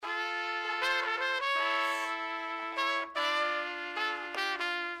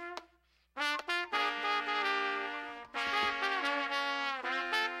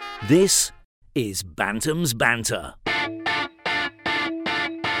This is Bantam's Banter.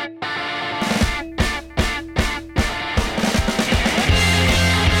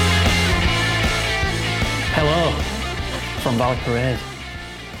 Hello from Valley Parade.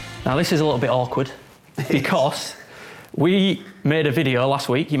 Now this is a little bit awkward because we made a video last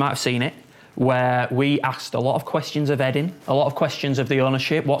week, you might have seen it, where we asked a lot of questions of Edin, a lot of questions of the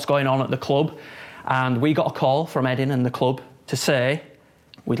ownership, what's going on at the club, and we got a call from Edin and the club to say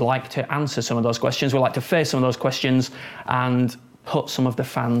we'd like to answer some of those questions, we'd like to face some of those questions and put some of the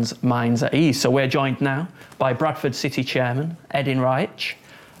fans' minds at ease. So we're joined now by Bradford City Chairman Edin Rajic.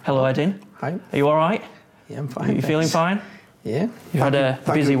 Hello Edin. Hi. Are you all right? Yeah, I'm fine. Are you feeling fine? Yeah. You had a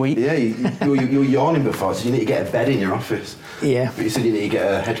busy week? Yeah, you were yawning before, so you need to get a bed in your office. Yeah. But you said you need to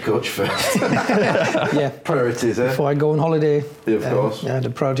get a head coach first. Yeah. Priorities, eh? Before I go on holiday. Yeah, of course. Yeah, the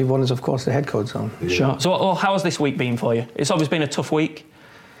priority one is, of course, the head coach. So. Yeah. Sure. So well, how has this week been for you? It's obviously been a tough week.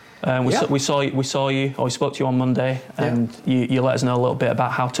 We saw you, or we spoke to you on Monday, and you let us know a little bit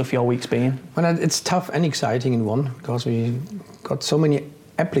about how tough your week's been. Well, it's tough and exciting in one, because we got so many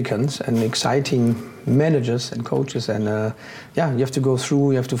applicants and exciting managers and coaches, and you have to go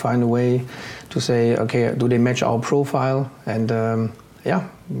through, you have to find a way to say, okay, do they match our profile? And the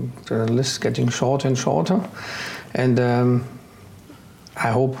list is getting shorter and shorter, and I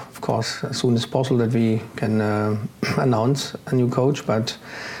hope, of course, as soon as possible that we can announce a new coach, but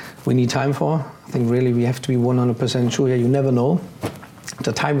we need time for. I think really we have to be 100% sure. You never know.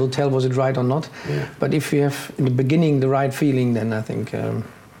 The time will tell was it right or not. Yeah. But if you have in the beginning the right feeling, then I think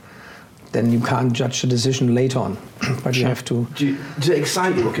then you can't judge the decision later on. But you have to. Does it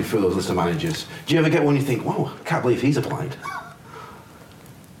excite you looking through those list of managers? Do you ever get one you think, wow, I can't believe he's applied?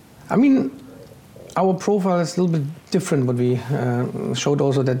 I mean, our profile is a little bit different. But we showed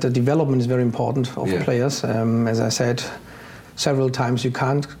also that the development is very important of players. As I said several times, you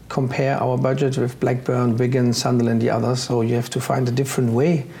can't compare our budget with Blackburn, Wigan, Sunderland, the others, so you have to find a different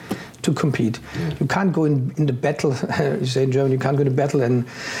way to compete. Yeah. You can't go in the battle, you say in German, you can't go to battle and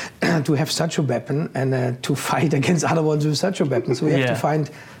to have such a weapon and to fight against other ones with such a weapon. So we have to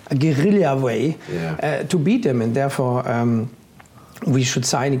find a guerrilla way to beat them, and therefore we should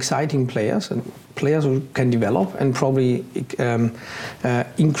sign exciting players and players who can develop and probably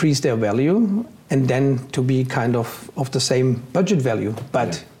increase their value, and then to be kind of the same budget value.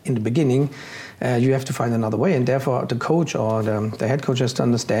 But in the beginning, you have to find another way, and therefore the coach or the head coach has to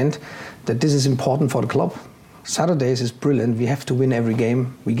understand that this is important for the club. Saturdays is brilliant, we have to win every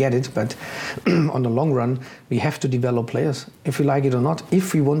game, we get it, but on the long run, we have to develop players, if we like it or not.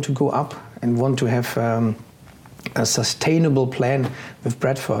 If we want to go up and want to have a sustainable plan with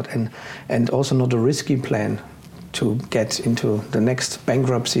Bradford, and also not a risky plan to get into the next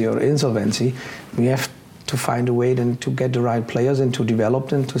bankruptcy or insolvency, we have to find a way then to get the right players and to develop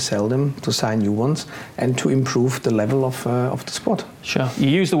them, to sell them, to sign new ones, and to improve the level of the sport. Sure. You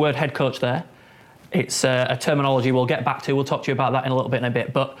use the word head coach there. It's a terminology we'll get back to. We'll talk to you about that in a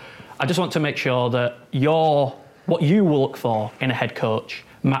bit. But I just want to make sure that what you will look for in a head coach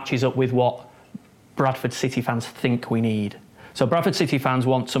matches up with what Bradford City fans think we need. So Bradford City fans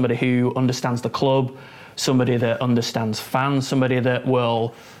want somebody who understands the club, somebody that understands fans, somebody that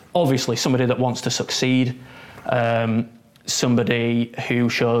wants to succeed, somebody who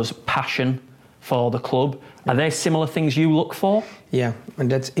shows passion for the club. Are there similar things you look for? Yeah,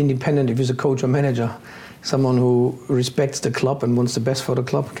 and that's independent if he's a coach or manager. Someone who respects the club and wants the best for the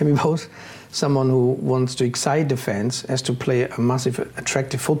club, can be both. Someone who wants to excite the fans, has to play a massive,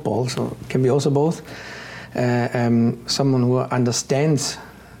 attractive football, so it can be also both. Someone who understands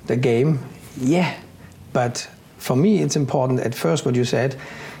the game, but for me it's important at first what you said,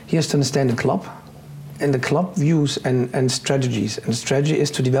 he has to understand the club and the club views and strategies. And the strategy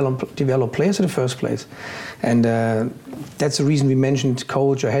is to develop players in the first place. And that's the reason we mentioned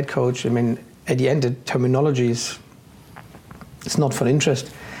coach or head coach. I mean, at the end, the terminology is not for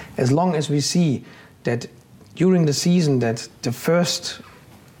interest. As long as we see that during the season that the first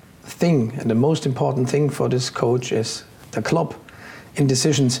thing and the most important thing for this coach is the club in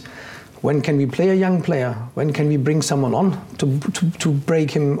decisions. When can we play a young player? When can we bring someone on to break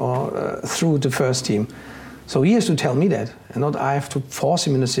him or through the first team? So he has to tell me that, and not I have to force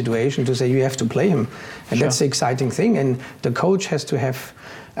him in a situation to say you have to play him. And that's the exciting thing. And the coach has to have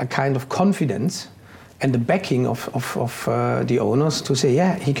a kind of confidence and the backing of the owners to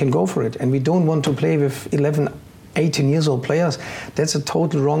say, he can go for it. And we don't want to play with 11, 18 years old players. That's a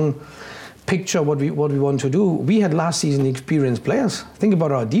total wrong picture what we want to do. We had last season experienced players. Think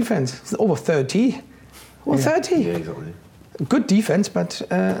about our defense. It's over 30. Well, 30. Yeah, exactly. good defense, but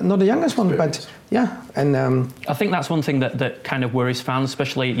not the youngest one. But yeah, and I think that's one thing that kind of worries fans.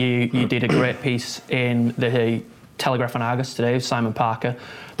 Especially you did a great piece in the Telegraph and Argus today, Simon Parker.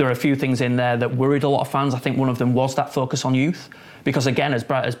 There are a few things in there that worried a lot of fans. I think one of them was that focus on youth. Because again, as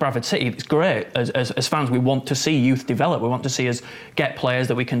Bradford City, it's great. As fans, we want to see youth develop. We want to see us get players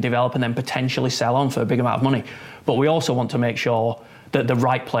that we can develop and then potentially sell on for a big amount of money. But we also want to make sure that the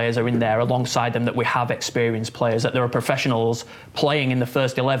right players are in there alongside them, that we have experienced players, that there are professionals playing in the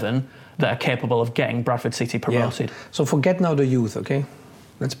first 11 that are capable of getting Bradford City promoted. Yeah. So forget now the youth, okay?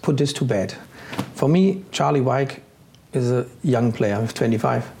 Let's put this to bed. For me, Charlie Wyke is a young player of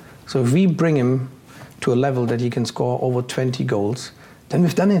 25. So if we bring him to a level that he can score over 20 goals, then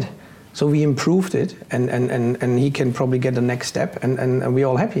we've done it. So we improved it, and he can probably get the next step, and we're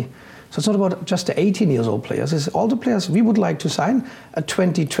all happy. So it's not about just the 18-year-old players. It's all the players. We would like to sign a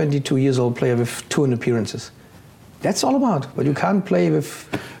 20, 22-year-old player with 200 appearances. That's all about. But you can't play with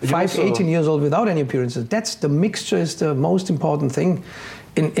 18-years-old without any appearances. That's the mixture is the most important thing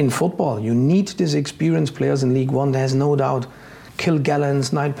in football. You need these experienced players in League One. There's no doubt.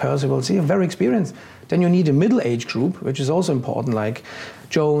 Kilgallants, Knight Percival, see, very experienced. Then you need a middle-age group, which is also important, like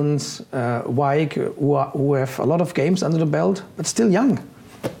Jones, Wyke, who have a lot of games under the belt, but still young.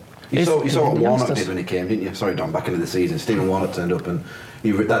 You saw what Warnock did when he came, didn't you? Sorry, Don, back into the season. Stephen Warnock turned up and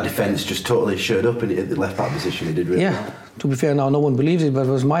that defence just totally showed up in the left-back position. He did really well. To be fair, now no one believes it, but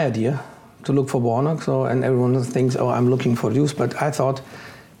it was my idea to look for Warnock. So, and everyone thinks, oh, I'm looking for Deuce. But I thought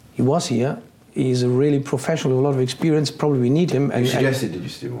he was here. He's a really professional with a lot of experience. Probably we need him. And, you suggested, did you,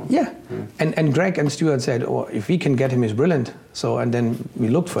 Stephen? Yeah. And Greg and Stuart said, oh, if we can get him, he's brilliant. So, and then we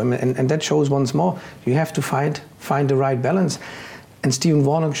looked for him. And that shows once more, you have to find the right balance. And Stephen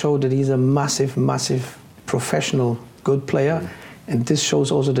Warnock showed that he's a massive, massive professional, good player. And this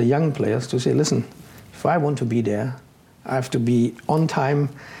shows also the young players to say, listen, if I want to be there, I have to be on time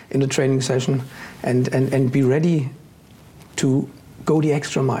in the training session and be ready to go the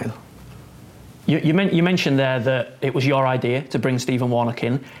extra mile. You mentioned there that it was your idea to bring Stephen Warnock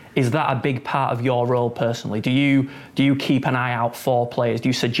in. Is that a big part of your role personally? Do you keep an eye out for players? Do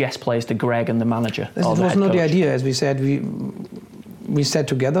you suggest players to Greg and the manager? It was not the idea. As we said, we sat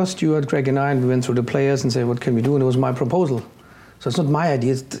together, Stuart, Greg and I, and we went through the players and said, what can we do? And it was my proposal. So it's not my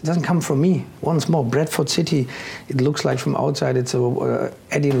idea. It doesn't come from me. Once more, Bradford City, it looks like from outside it's a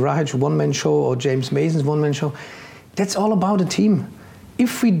Eddie Rajic one-man show or James Mason's one-man show. That's all about a team.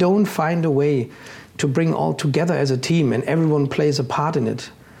 If we don't find a way to bring all together as a team and everyone plays a part in it,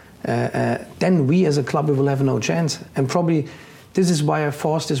 then we as a club will have no chance. And probably this is why I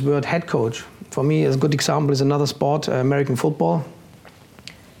forced this word head coach. For me, a good example is another sport, American football.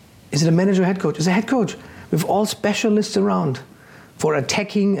 Is it a manager or head coach? It's a head coach with all specialists around for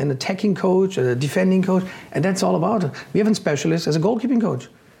attacking, an attacking coach, a defending coach, and that's all about it. We have a specialist as a goalkeeping coach.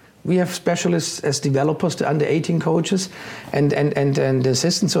 We have specialists as developers, the under-18 coaches, and the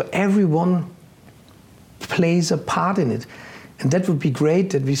assistants. So everyone plays a part in it, and that would be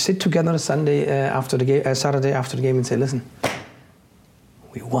great. That we sit together on a Sunday after the game, Saturday after the game, and say, "Listen,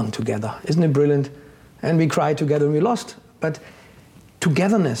 we won together. Isn't it brilliant?" And we cried together and we lost. But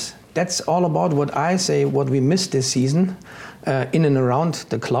togetherness. That's all about what I say, what we missed this season in and around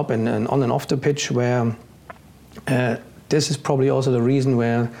the club and on and off the pitch, where this is probably also the reason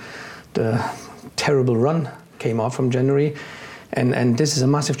where the terrible run came out from January. And this is a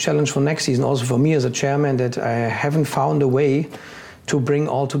massive challenge for next season, also for me as a chairman, that I haven't found a way to bring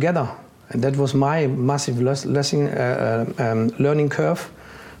all together. And that was my massive learning curve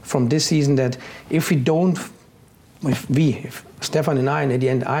from this season, that if Stefan and I, and at the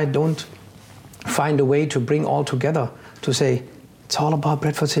end I don't find a way to bring all together, to say, it's all about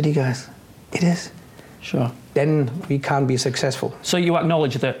Bradford City, guys. It is. Sure. Then we can't be successful. So you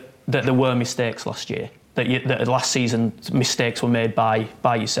acknowledge that there were mistakes last year, that last season mistakes were made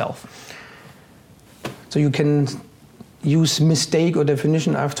by yourself? So you can use mistake or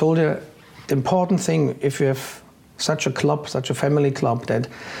definition. I've told you, the important thing, if you have such a club, such a family club that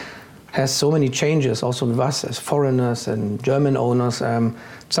has so many changes, also with us as foreigners and German owners.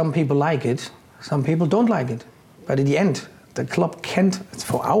 Some people like it, some people don't like it. But in the end, the club can't, it's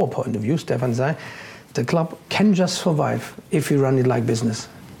for our point of view, Stefan and I, the club can just survive if we run it like business.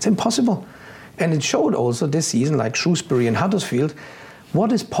 It's impossible. And it showed also this season, like Shrewsbury and Huddersfield,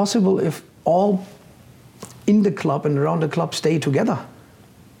 what is possible if all in the club and around the club stay together.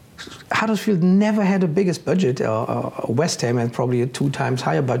 Huddersfield never had the biggest budget, or West Ham had probably a 2 times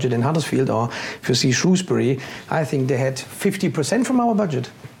higher budget than Huddersfield, or if you see Shrewsbury, I think they had 50% from our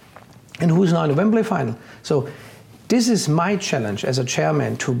budget. And who's now in the Wembley final? So this is my challenge as a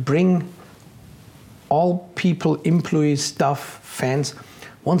chairman, to bring all people, employees, staff, fans,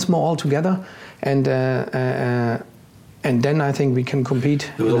 once more all together, and then I think we can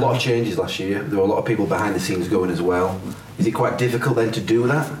compete. There was a lot of changes last year. There were a lot of people behind the scenes going as well. Is it quite difficult then to do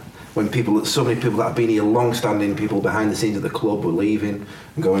that? When so many people that have been here long-standing, people behind the scenes at the club were leaving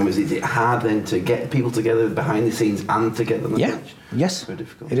and going, is it hard then to get people together behind the scenes and to get them on the bench? Yes, very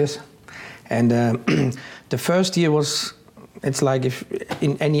difficult. It is. And the first year was, it's like if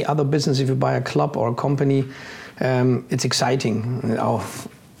in any other business, if you buy a club or a company, it's exciting.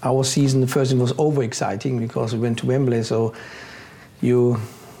 Our season, the first season was over-exciting because we went to Wembley, so you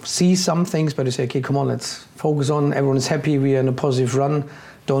see some things, but you say, okay, come on, let's focus on, everyone is happy, we are in a positive run,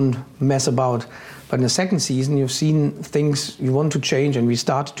 don't mess about. But in the second season, you've seen things you want to change, and we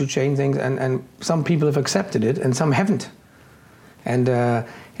started to change things, and some people have accepted it, and some haven't. And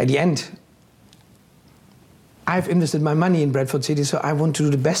at the end, I've invested my money in Bradford City, so I want to do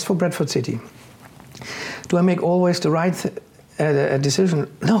the best for Bradford City. Do I make always the right decision?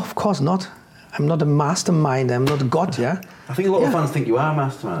 No, of course not. I'm not a mastermind. I'm not a god, yeah? I think a lot of fans think you are a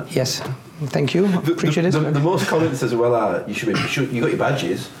mastermind. Yes, thank you. Appreciate it. The most comments as well are, you got your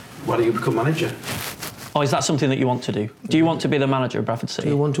badges, why don't you become manager? Oh, is that something that you want to do? Do you want to be the manager of Bradford City?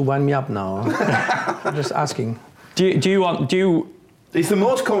 Do you want to wind me up now? I'm just asking. Do you... It's the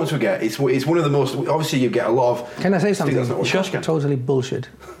most comments we get. It's one of the most... Obviously, you get a lot of... Can I say something? Sure. Totally bullshit.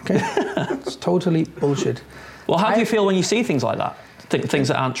 Okay? It's totally bullshit. Well, how do you feel when you see things like that? Things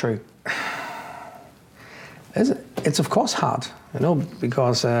that aren't true? It's of course hard,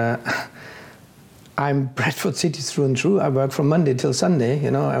 because I'm Bradford City through and through. I work from Monday till Sunday,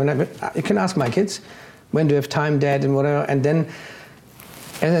 you can ask my kids, when do you have time, Dad, and whatever. And then,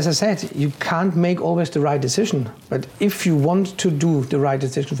 as I said, you can't make always the right decision. But if you want to do the right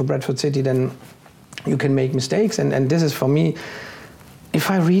decision for Bradford City, then you can make mistakes. And this is, for me,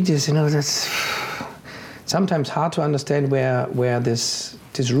 if I read this, that's sometimes hard to understand where these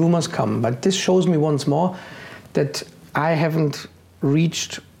rumors come. But this shows me once more that I haven't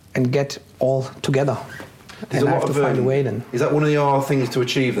reached and get all together. And I have to find a way then. Is that one of your things to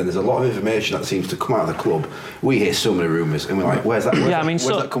achieve then? There's a lot of information that seems to come out of the club. We hear so many rumours and we're like, where's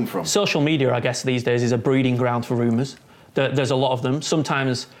that come from? Social media, I guess, these days is a breeding ground for rumours. There's a lot of them.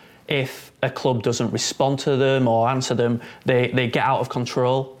 Sometimes if a club doesn't respond to them or answer them, they get out of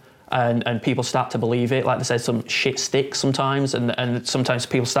control. And people start to believe it. Like they said, some shit sticks sometimes, and sometimes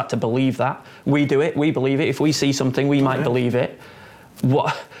people start to believe that. We do it, we believe it. If we see something, we might believe it.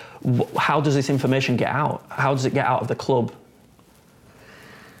 How does this information get out? How does it get out of the club?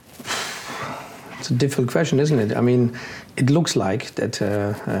 It's a difficult question, isn't it? I mean, it looks like that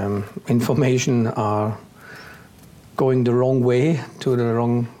information are going the wrong way, to the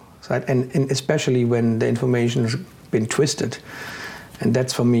wrong side, and especially when the information has been twisted. And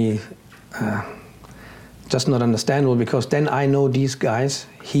that's, for me, just not understandable, because then I know these guys,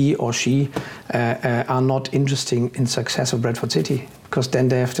 he or she, are not interested in success of Bradford City, because then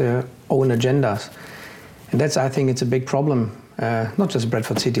they have their own agendas. And that's, I think, it's a big problem. Not just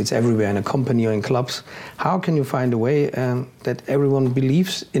Bradford City, it's everywhere, in a company or in clubs. How can you find a way that everyone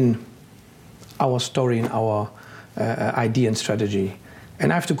believes in our story, in our idea and strategy?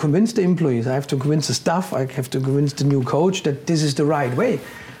 And I have to convince the employees, I have to convince the staff, I have to convince the new coach that this is the right way.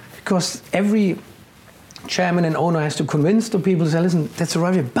 Because every chairman and owner has to convince the people to say, listen, that's the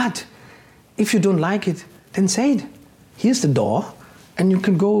right way. But if you don't like it, then say it. Here's the door, and you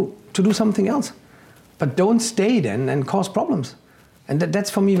can go to do something else. But don't stay then and cause problems. And that's,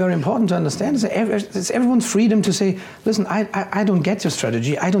 for me, very important to understand. It's everyone's freedom to say, listen, I don't get your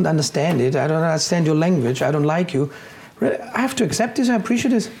strategy, I don't understand it, I don't understand your language, I don't like you. I have to accept this, I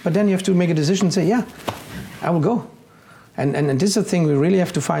appreciate this, but then you have to make a decision and say, yeah, I will go. And this is the thing, we really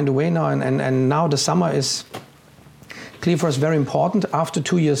have to find a way now, and now the summer is clear for us, very important, after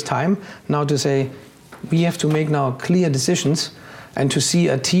 2 years' time, now to say, we have to make now clear decisions and to see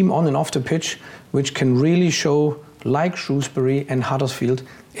a team on and off the pitch which can really show, like Shrewsbury and Huddersfield,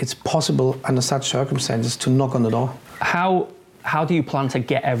 it's possible under such circumstances to knock on the door. How do you plan to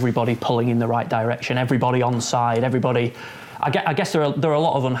get everybody pulling in the right direction? Everybody on side, everybody. I guess there are a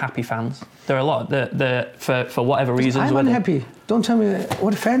lot of unhappy fans. There are a lot for whatever reasons. I'm unhappy. Don't tell me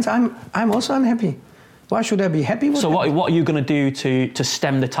what fans. I'm also unhappy. Why should I be happy? So what are you going to do to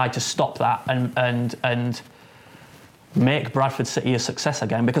stem the tide, to stop that and make Bradford City a success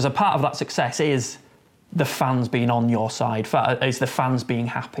again? Because a part of that success is the fans being on your side. Is the fans being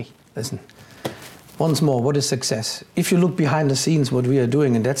happy? Listen. Once more, what is success? If you look behind the scenes, what we are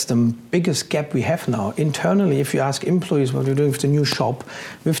doing, and that's the biggest gap we have now. Internally, if you ask employees what we're doing with the new shop,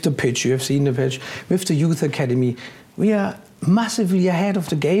 with the pitch, you have seen the pitch, with the youth academy, we are massively ahead of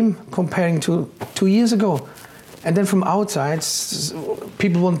the game comparing to 2 years ago. And then from outside,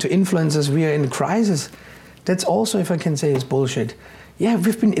 people want to influence us. We are in a crisis. That's also, if I can say, is bullshit. Yeah,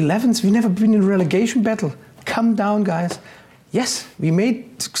 we've been 11th. We've never been in a relegation battle. Come down, guys. Yes, we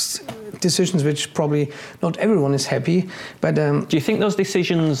made decisions which probably not everyone is happy. But do you think those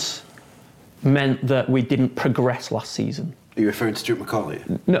decisions meant that we didn't progress last season? Are you referring to Stuart McCall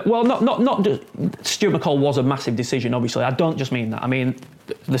here? No, well, not just, Stuart McCall was a massive decision, obviously. I don't just mean that. I mean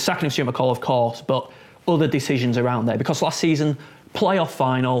the sacking of Stuart McCall, of course, but other decisions around there. Because last season, playoff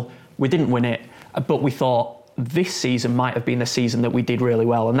final, we didn't win it, but we thought this season might have been the season that we did really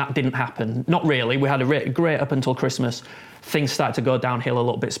well, and that didn't happen. Not really. We had a great up until Christmas. Things started to go downhill a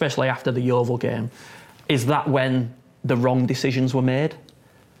little bit, especially after the Yeovil game. Is that when the wrong decisions were made?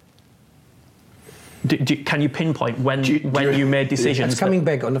 Can you pinpoint when you made decisions? It's coming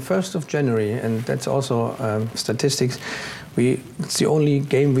back on the 1st of January, and that's also statistics. It's the only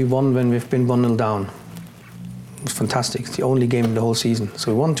game we won when we've been 1-0 down. It's fantastic. It's the only game in the whole season.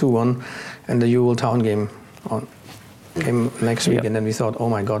 So we won 2-1, and the Yeovil Town game came next week, and then we thought, oh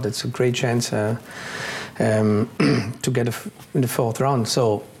my God, it's a great chance to get in the 4th round.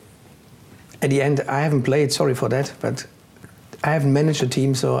 So at the end, I haven't played, sorry for that, but I haven't managed a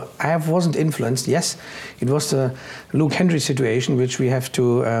team, so I wasn't influenced. Yes, it was the Luke Hendry situation, which we have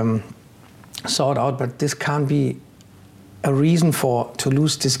to sort out, but this can't be a reason to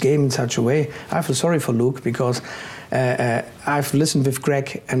lose this game in such a way. I feel sorry for Luke because I've listened with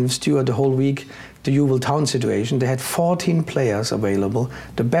Greg and with Stuart the whole week, the Yeovil Town situation. They had 14 players available,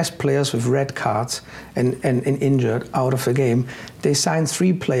 the best players with red cards and injured out of the game. They signed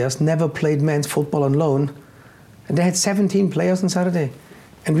 3 players, never played men's football on loan, and they had 17 players on Saturday.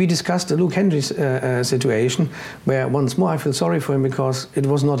 And we discussed the Luke Hendry situation, where once more I feel sorry for him because it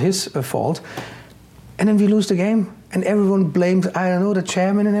was not his fault. And then we lose the game, and everyone blames, I don't know, the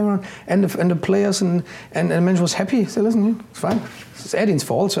chairman and everyone, and the players, and the manager was happy. So listen, it's fine. It's Edin's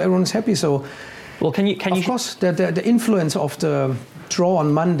fault, so everyone is happy. So, well, can you? Of course, the influence of the draw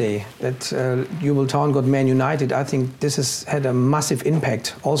on Monday that Yeovil Town got Man United, I think this has had a massive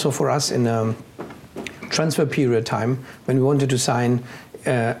impact also for us in transfer period time when we wanted to sign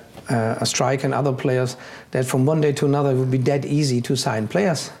a striker and other players. That from one day to another it would be that easy to sign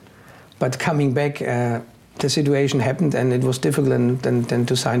players. But coming back, the situation happened, and it was difficult than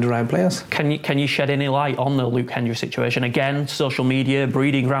to sign the right players. Can you shed any light on the Luke Hendry situation? Again, social media,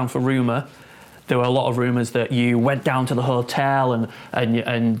 breeding ground for rumour. There were a lot of rumours that you went down to the hotel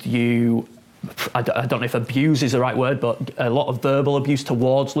and you, I don't know if abuse is the right word, but a lot of verbal abuse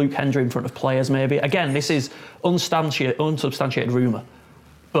towards Luke Hendry in front of players maybe. Again, this is unsubstantiated rumour.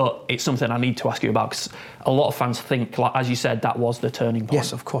 But it's something I need to ask you about because a lot of fans think, like, as you said, that was the turning point.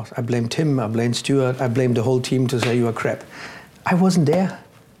 Yes, of course. I blamed him, I blamed Stuart, I blamed the whole team to say you are crap. I wasn't there.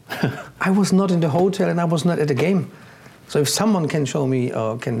 I was not in the hotel and I was not at the game. So if someone can show me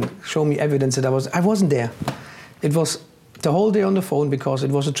evidence that I wasn't there. It was the whole day on the phone because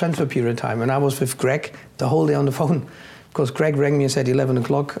it was a transfer period time, and I was with Greg the whole day on the phone because Greg rang me and said 11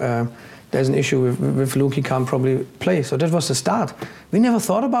 o'clock. There's an issue with Luke, he can't probably play. So that was the start. We never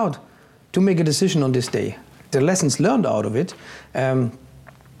thought about to make a decision on this day. The lessons learned out of it,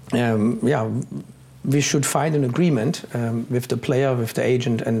 we should find an agreement with the player, with the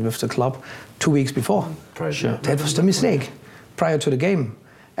agent and with the club 2 weeks before. Sure. That was the mistake prior to the game.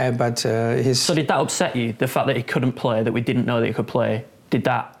 So did that upset you, the fact that he couldn't play, that we didn't know that he could play? Did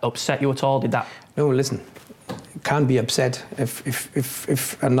that upset you at all? No, listen. Can't be upset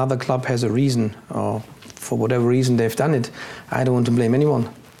if another club has a reason or for whatever reason they've done it. I don't want to blame anyone.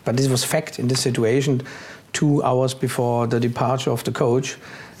 But this was fact in this situation 2 hours before the departure of the coach.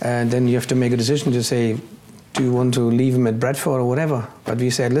 And then you have to make a decision to say, do you want to leave him at Bradford or whatever? But we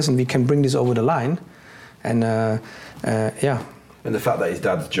said, listen, we can bring this over the line. And And the fact that his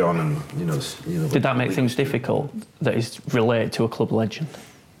dad's John and, you know... Did that make things difficult, that he's related to a club legend?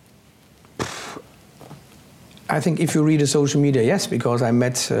 I think if you read the social media, yes, because I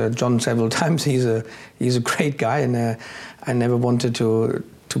met John several times. He's a great guy, and I never wanted to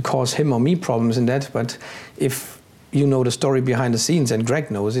cause him or me problems in that. But if you know the story behind the scenes, and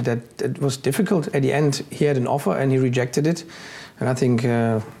Greg knows it, that it was difficult. At the end, he had an offer and he rejected it. And I think,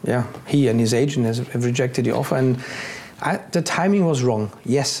 he and his agent have rejected the offer. And the timing was wrong.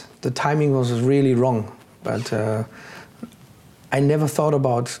 Yes, the timing was really wrong. But I never thought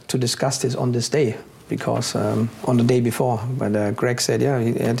about to discuss this on this day. Because on the day before, but Greg said,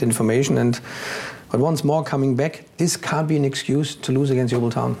 he had information, but once more coming back, this can't be an excuse to lose against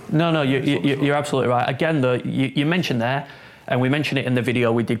Yeovil Town. No, you're absolutely right. Again, though, you mentioned there, and we mentioned it in the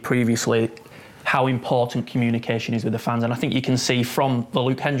video we did previously, how important communication is with the fans. And I think you can see from the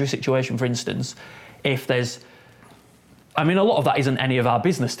Luke Hendry situation, for instance, if there's, I mean, a lot of that isn't any of our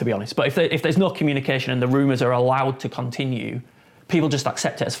business, to be honest, but if there's no communication and the rumours are allowed to continue, people just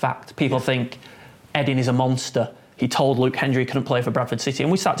accept it as fact. People think Edin is a monster. He told Luke Hendry he couldn't play for Bradford City,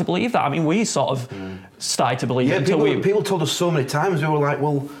 and we start to believe that. I mean, we sort of started to believe it until people told us so many times, we were like,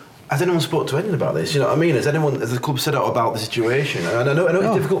 well, has anyone spoke to Edin about this? You know what I mean? Has the club said out about the situation? And I know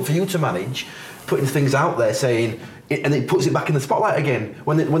it's difficult for you to manage, putting things out there, saying, and it puts it back in the spotlight again,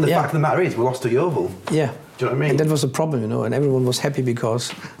 when the fact of the matter is, we lost to Yeovil. Yeah. Do you know what I mean? And that was a problem, you know, and everyone was happy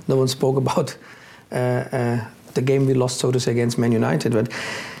because no one spoke about the game we lost, so to say, against Man United. But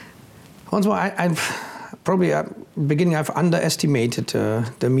once more, I've probably at the beginning I've underestimated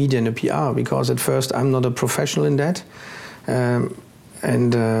the media and the PR, because at first I'm not a professional in that,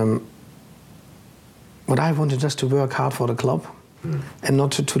 what I wanted just to work hard for the club and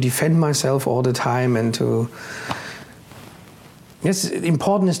not to defend myself all the time and to. Yes,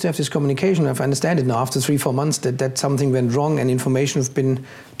 important is to have this communication. I understand it now after 3-4 months that something went wrong and information have been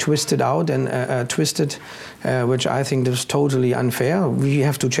twisted out and twisted, which I think is totally unfair. We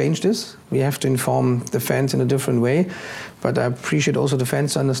have to change this. We have to inform the fans in a different way. But I appreciate also the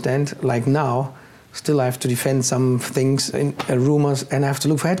fans to understand, like now, still I have to defend some things in rumours and I have to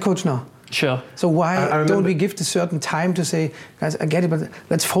look for head coach now. Sure. So why don't we give this certain time to say, guys, I get it, but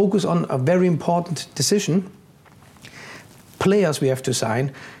let's focus on a very important decision. Players we have to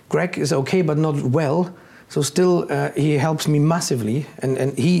sign. Greg is okay, but not well. So still, he helps me massively,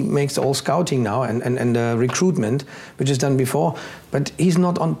 and he makes all scouting now and recruitment, which is done before. But he's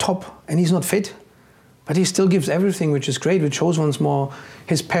not on top, and he's not fit. But he still gives everything, which is great, which shows once more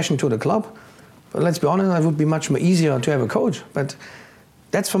his passion to the club. But let's be honest, it would be much more easier to have a coach. But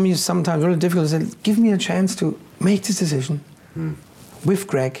that's for me sometimes really difficult. To say, give me a chance to make this decision with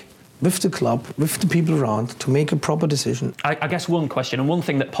Greg, with the club, with the people around, to make a proper decision. I guess one question, and one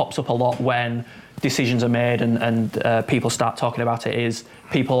thing that pops up a lot when decisions are made and people start talking about it is,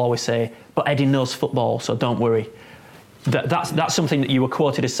 people always say, but Edin knows football, so don't worry. That's something that you were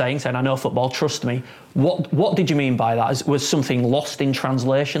quoted as saying, I know football, trust me. What did you mean by that? Was something lost in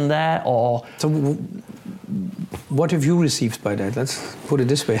translation there, or? So what have you received by that? Let's put it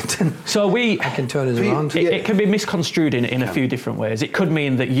this way. So I can turn it around. It can be misconstrued in a few different ways. It could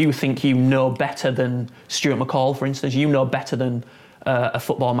mean that you think you know better than Stuart McCall, for instance. You know better than a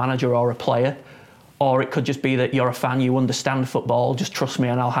football manager or a player. Or it could just be that you're a fan, you understand football, just trust me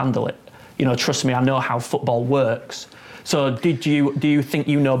and I'll handle it. You know, trust me, I know how football works. So do you think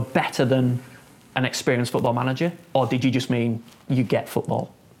you know better than an experienced football manager, or did you just mean you get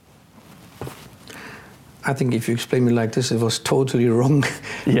football? I think if you explain me like this, it was totally wrong,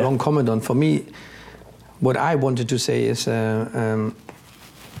 wrong comment on. For me, what I wanted to say is that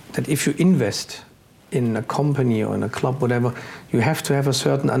if you invest in a company or in a club, whatever, you have to have a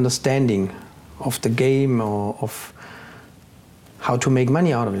certain understanding of the game or of how to make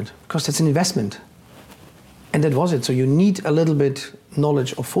money out of it, because that's an investment. And that was it. So you need a little bit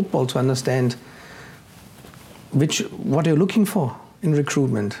knowledge of football to understand what you're looking for in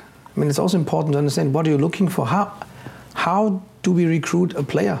recruitment. I mean, it's also important to understand what you're looking for. How do we recruit a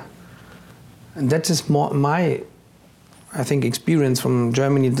player? And that is more my, I think, experience from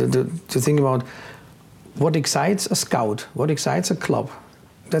Germany to think about what excites a scout, what excites a club.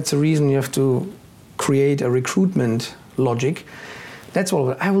 That's the reason you have to create a recruitment logic. That's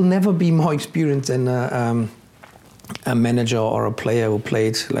all. I will never be more experienced than a manager or a player who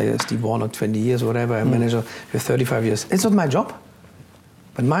played like Steve Warnock 20 years or whatever, a manager with 35 years. It's not my job.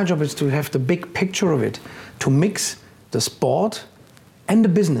 But my job is to have the big picture of it, to mix the sport and the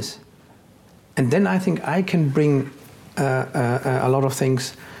business. And then I think I can bring a lot of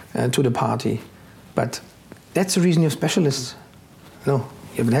things to the party. But that's the reason you have specialists. No,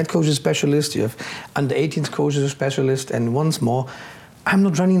 you have a head coach as a specialist, you have under-18s coaches as a specialist, and once more, I'm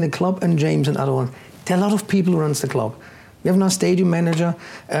not running the club, and James and other ones. There are a lot of people who runs the club. We have now stadium manager,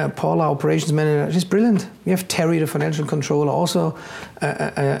 Paula, operations manager. She's brilliant. We have Terry, the financial controller, also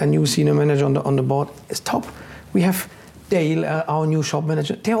a new senior manager on the board. It's top. We have Dale, our new shop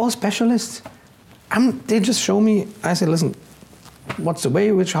manager. They're all specialists. They just show me. I say, listen, what's the way?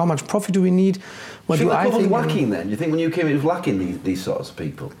 How much profit do we need? What do I think? Was lacking then? You think when you came, it was lacking these sorts of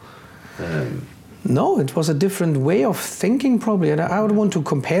people? No, it was a different way of thinking probably. And I would want to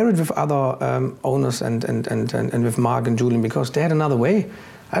compare it with other owners and with Mark and Julian, because they had another way.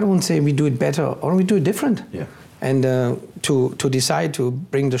 I don't want to say we do it better or we do it different. Yeah. And to decide to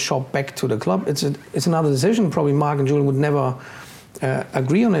bring the shop back to the club, it's another decision. Probably Mark and Julian would never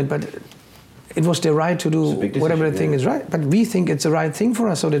agree on it, but it was their right to do whatever they think is right. But we think it's the right thing for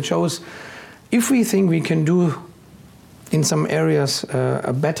us. So that shows if we think we can do in some areas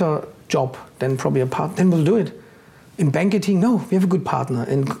a better job than probably a partner, then we'll do it. In banqueting, no, we have a good partner.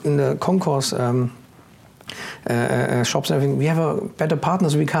 In the concourse shops and everything, we have a better partner,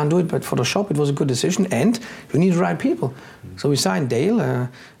 so we can't do it. But for the shop, it was a good decision, and you need the right people. So we signed Dale, a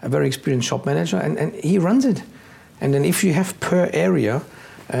very experienced shop manager, and he runs it. And then if you have per area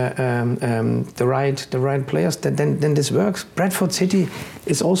the right players, then this works. Bradford City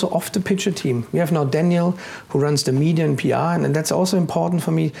is also off the picture team. We have now Daniel, who runs the media and PR, and that's also important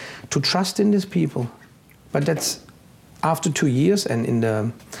for me to trust in these people. But that's after 2 years, and in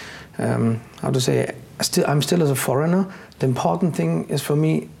the I'm still as a foreigner. The important thing is for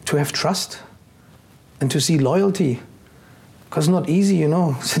me to have trust and to see loyalty. Because it's not easy, you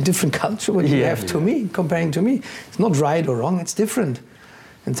know. It's a different culture what you have to me, comparing to me. It's not right or wrong, it's different.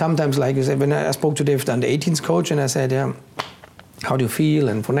 And sometimes, like you said, when I spoke to Dave, the under-18s coach, and I said, how do you feel?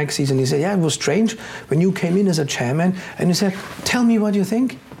 And for next season, he said, it was strange when you came in as a chairman, and you said, tell me what you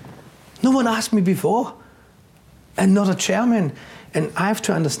think. No one asked me before, and not a chairman. And I have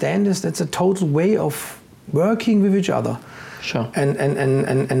to understand this, that's a total way of working with each other. Sure.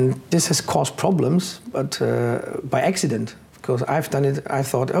 And this has caused problems, but by accident. Because I've done it, I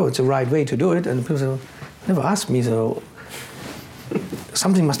thought, it's the right way to do it, and people never asked me, so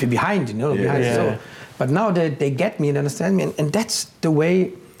something must be behind, you know. So. But now they get me and understand me, and that's the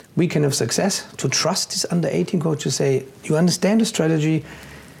way we can have success, to trust this under-18 coach, to say, you understand the strategy,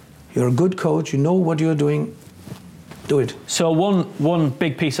 you're a good coach, you know what you're doing, do it. So one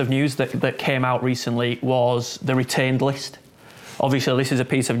big piece of news that came out recently was the retained list. Obviously, this is a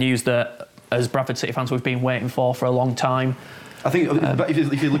piece of news that, as Bradford City fans, we've been waiting for a long time. I think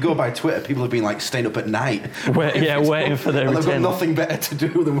if you go by Twitter, people have been like staying up at night. Waiting for the retain. And they've got nothing better to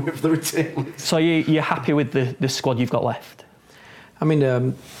do than wait for the retain list. So you're happy with the squad you've got left? I mean,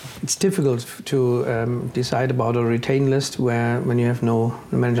 it's difficult to decide about a retain list when you have no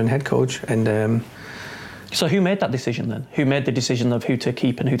manager and head coach. And so who made that decision then? Who made the decision of who to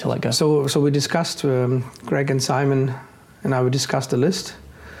keep and who to let go? So we discussed, Greg and Simon and I, we discussed the list.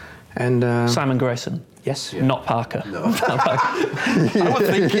 And Simon Grayson? Yes. Yeah. Not Parker? No. I was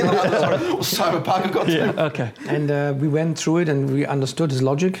thinking that. Well, Simon Parker got to. Yeah, okay. And we went through it and we understood his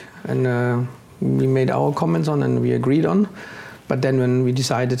logic, and we made our comments on and we agreed on. But then when we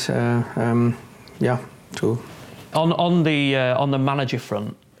decided, to... On the manager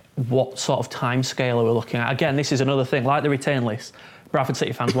front, what sort of timescale are we looking at? Again, this is another thing, like the retain list. Bradford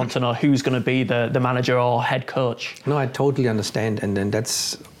City fans want to know who's going to be the manager or head coach. No, I totally understand, and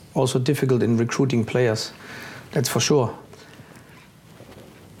that's also difficult in recruiting players. That's for sure.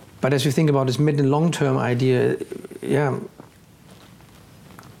 But as you think about this mid and long-term idea,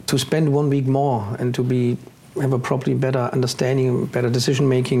 to spend 1 week more and to have a probably better understanding, better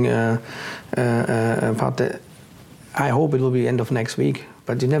decision-making part that I hope it will be end of next week,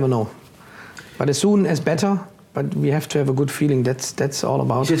 but you never know. But as soon as better, but we have to have a good feeling. That's all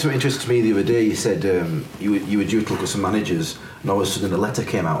about. You said something interesting to me the other day. You said you were due to look at some managers, and all of a sudden a letter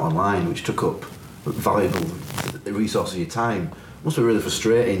came out online which took up valuable resources of your time. It must be really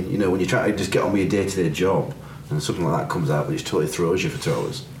frustrating, you know, when you try to just get on with your day-to-day job, and something like that comes out, but it totally throws you for 2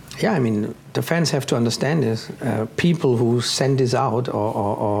 hours. Yeah, I mean, the fans have to understand this. People who send this out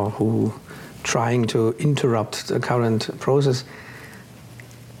or who trying to interrupt the current process,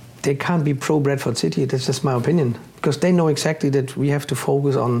 they can't be pro Bradford City. That's just my opinion, because they know exactly that we have to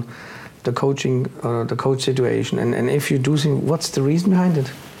focus on the coaching or the coach situation. And if you do something, what's the reason behind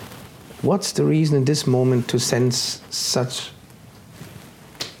it? What's the reason in this moment to send such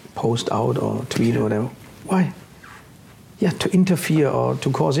post out or tweet or whatever? Why? Yeah, to interfere or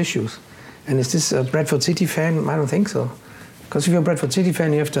to cause issues. And is this a Bradford City fan? I don't think so. Because if you're a Bradford City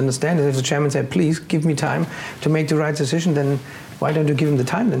fan, you have to understand that if the chairman said, please give me time to make the right decision, then why don't you give him the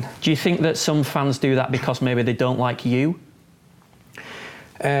time then? Do you think that some fans do that because maybe they don't like you?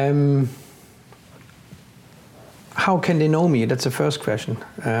 How can they know me? That's the first question.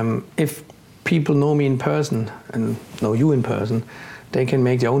 If people know me in person and know you in person, they can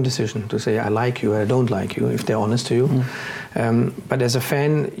make their own decision to say, I like you, I don't like you, if they're honest to you. But as a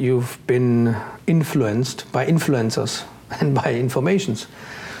fan, you've been influenced by influencers and by informations.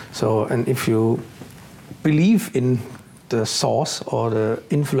 So, and if you believe in the source or the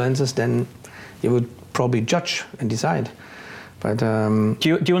influencers, then you would probably judge and decide. But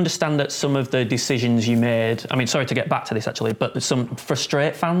do you understand that some of the decisions you made, I mean, sorry to get back to this actually, but some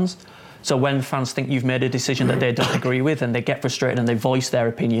frustrate fans? So when fans think you've made a decision that they don't agree with and they get frustrated and they voice their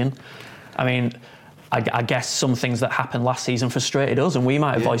opinion, I mean, I guess some things that happened last season frustrated us and we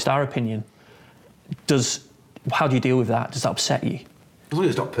might have voiced our opinion. How do you deal with that? Does that upset you? As long as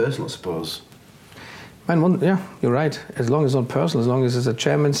it's not personal, I suppose. And yeah, you're right. As long as it's not personal, as long as it's a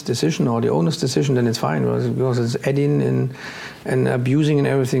chairman's decision or the owner's decision, then it's fine. Because it's adding and abusing and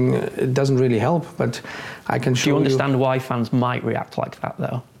everything, it doesn't really help. But I can show you... Do you understand why fans might react like that,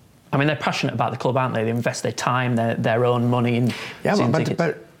 though? I mean, they're passionate about the club, aren't they? They invest their time, their own money in season tickets.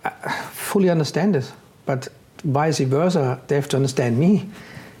 But I fully understand it. But vice versa, they have to understand me.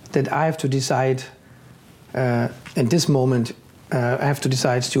 That I have to decide, in this moment, I have to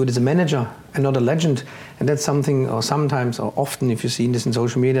decide Stuart is a manager and not a legend. And that's something, or sometimes, or often, if you've seen this in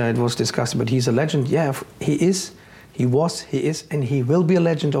social media, it was discussed, but he's a legend. Yeah, he is, he was, he is, and he will be a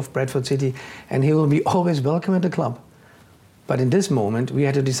legend of Bradford City, and he will be always welcome at the club. But in this moment, we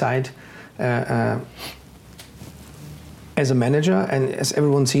had to decide, as a manager, and as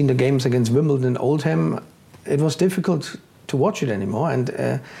everyone's seen the games against Wimbledon and Oldham, it was difficult to watch it anymore. And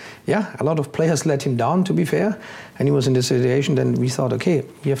a lot of players let him down, to be fair. And he was in this situation, then we thought, okay,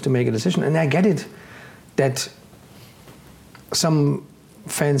 we have to make a decision. And I get it, that some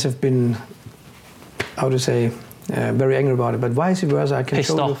fans have been, how to say, very angry about it. But vice versa, I can pissed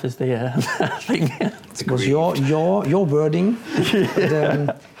show off you, is the thing. It was your wording.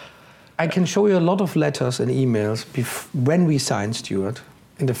 But, I can show you a lot of letters and emails when we signed Stuart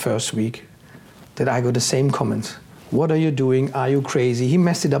in the first week, that I got the same comments. What are you doing? Are you crazy? He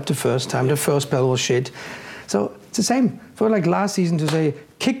messed it up the first time. The first spell was shit. So it's the same. For like last season to say,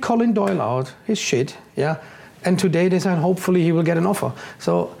 kick Colin Doyle out, he's shit, yeah. And today they said, hopefully he will get an offer.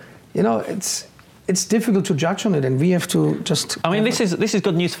 So, you know, it's difficult to judge on it, and we have to just... I mean, this is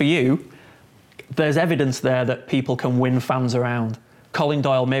good news for you. There's evidence there that people can win fans around. Colin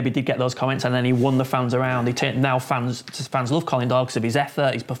Doyle maybe did get those comments, and then he won the fans around. Now fans love Colin Doyle because of his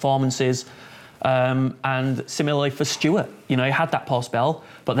effort, his performances. And similarly for Stuart, you know, he had that poor spell,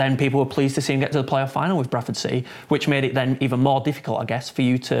 but then people were pleased to see him get to the playoff final with Bradford City, which made it then even more difficult, I guess, for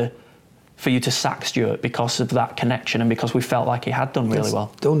you to sack Stuart because of that connection and because we felt like he had done really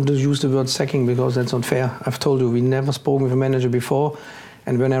well. Don't use the word sacking, because that's not fair. I've told you, we never spoke with a manager before,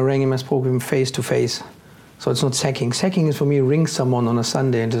 and when I rang him, I spoke with him face to face. So it's not sacking. Sacking is for me ring someone on a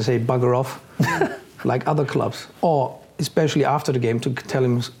Sunday and to say bugger off, like other clubs, or especially after the game to tell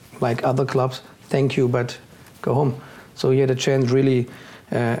him, like other clubs, thank you, but go home. So he had a chance really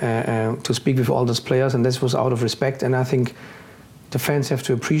to speak with all those players, and this was out of respect. And I think the fans have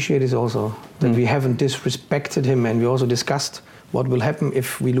to appreciate this also, that we haven't disrespected him, and we also discussed what will happen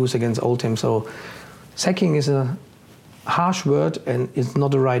if we lose against Oldham. So sacking is a harsh word, and it's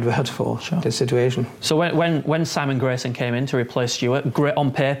not the right word for this situation. So when Simon Grayson came in to replace Stuart, great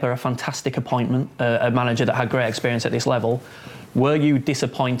on paper, a fantastic appointment, a manager that had great experience at this level. Were you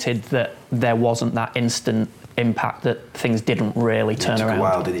disappointed that there wasn't that instant impact, that things didn't really turn around? It took a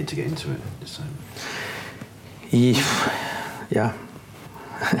while, didn't it, to get into it? Yeah.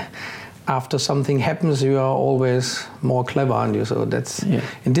 After something happens, you are always more clever, aren't you? So that's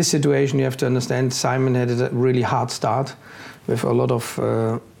in this situation, you have to understand Simon had a really hard start with a lot of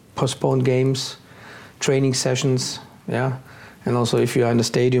postponed games, training sessions, yeah. And also if you are in the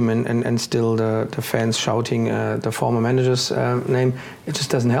stadium and still the fans shouting the former manager's name, it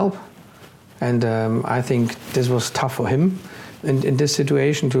just doesn't help. And I think this was tough for him in this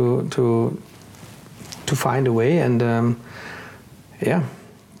situation to find a way. And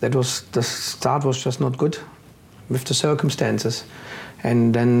that was, the start was just not good with the circumstances.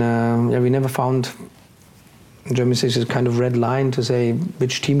 And then we never found, in Germany says, a kind of red line to say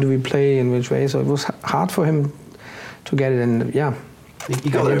which team do we play in which way. So it was hard for him to get it, and it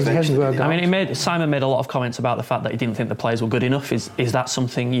hasn't worked out. I mean, Simon made a lot of comments about the fact that he didn't think the players were good enough. Is that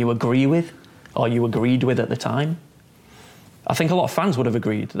something you agree with, or you agreed with at the time? I think a lot of fans would have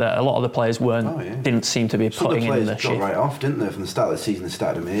agreed that a lot of the players didn't seem to be putting in the shift. Right off, didn't they? From the start of the season, they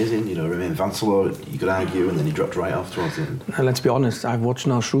started amazing. You know, Romain Vancelot, you could argue, and then he dropped right off towards the end. Let's be honest. I've watched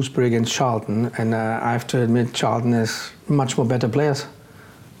now Shrewsbury against Charlton, and I have to admit Charlton has much more better players,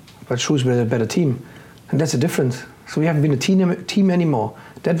 but Shrewsbury is a better team, and that's the difference. So we haven't been a team anymore.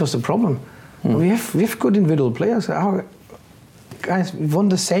 That was the problem. We have good individual players. Guys, we've won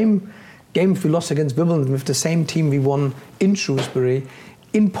the same game we lost against Wimbledon with the same team we won in Shrewsbury,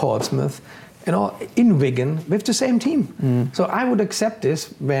 in Portsmouth, in Wigan with the same team. So I would accept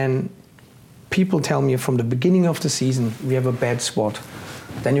this when people tell me from the beginning of the season we have a bad squad.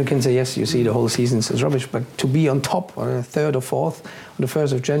 Then you can say, yes, you see the whole season is rubbish. But to be on top on the 3rd or 4th, on the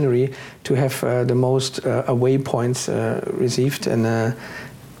 1st of January, to have the most away points received and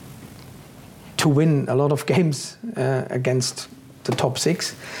to win a lot of games against the top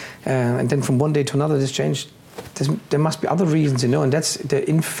 6, and then from one day to another this changed. There must be other reasons, and that's the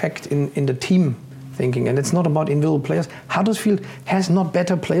infect in the team thinking, and it's not about individual players. Huddersfield has not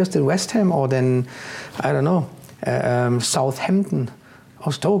better players than West Ham or than, I don't know, Southampton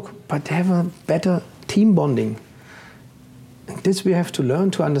or Stoke, but they have a better team bonding. And this we have to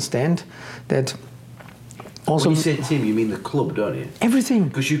learn to understand that. Also, when you say team, you mean the club, don't you? Everything.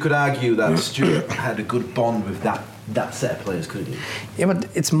 Because you could argue that Stuart had a good bond with that set of players, couldn't you? Yeah, but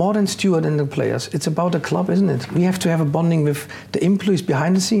it's more than Stuart and the players. It's about the club, isn't it? We have to have a bonding with the employees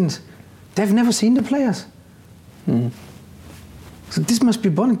behind the scenes. They've never seen the players. So this must be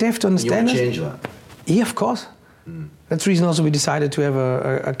bonding. They have to understand you us. want to change that? Yeah, of course. That's the reason also we decided to have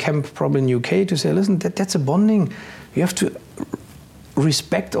a camp probably in UK to say, listen, that's a bonding. You have to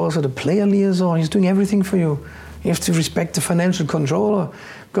respect also the player liaison. He's doing everything for you. You have to respect the financial controller.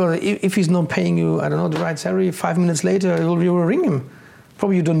 Because if he's not paying you, I don't know, the right salary, 5 minutes later you will ring him.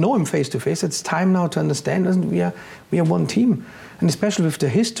 Probably you don't know him face to face. It's time now to understand, listen, we are one team. And especially with the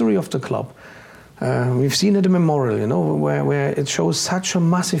history of the club. We've seen at the Memorial, you know, where it shows such a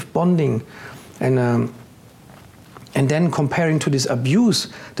massive bonding. And then comparing to this abuse,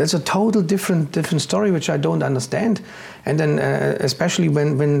 that's a total different story, which I don't understand. And then especially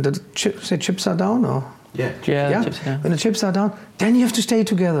when the chips are down, or the chips are down. When the chips are down, then you have to stay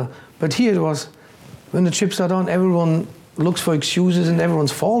together. But here it was, when the chips are down, everyone looks for excuses and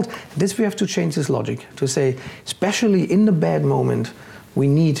everyone's fault. This we have to change this logic to say, especially in the bad moment, we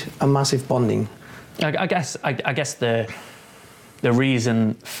need a massive bonding. I guess the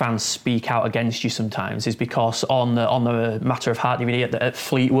reason fans speak out against you sometimes is because on the matter of heart DVD at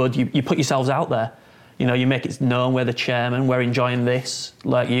Fleetwood, you put yourselves out there. You know, you make it known we're the chairman, we're enjoying this.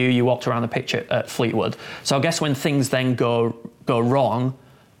 Like you walked around the pitch at Fleetwood. So I guess when things then go wrong,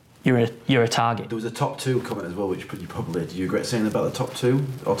 you're a target. There was a top two comment as well, which you probably, do you regret saying about the top two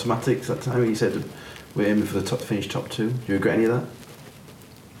automatics that time? You said we're aiming for the finish top two. Do you regret any of that?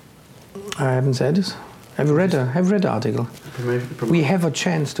 I haven't said this. Have you read the article? We have a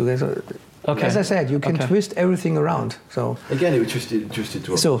chance to. Okay. As I said, you can twist everything around. So again, it was twisted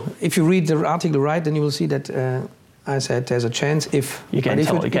to. So if you read the article right, then you will see that I said there's a chance if you're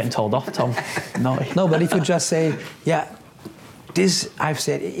getting told off, Tom. No, but if you just say, yeah, this I've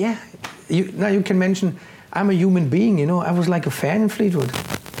said, yeah. Now you can mention, I'm a human being. You know, I was like a fan in Fleetwood,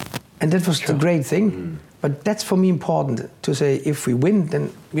 and that was the great thing. But that's for me important to say, if we win,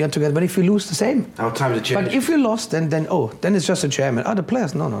 then we are together. But if we lose, the same. Our times have changed. But if we lost, then it's just a chairman. The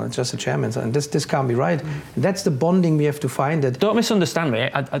players, no, it's just a chairman. And this can't be right. That's the bonding we have to find. That don't misunderstand me.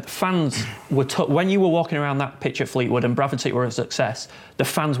 Fans were when you were walking around that pitch at Fleetwood and Bradford City were a success. The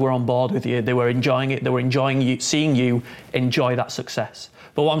fans were on board with you. They were enjoying it. They were enjoying you, seeing you enjoy that success.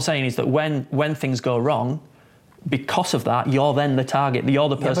 But what I'm saying is that when things go wrong, because of that, you're then the target. You're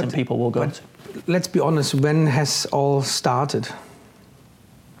the person people will go to. Let's be honest, when has all started?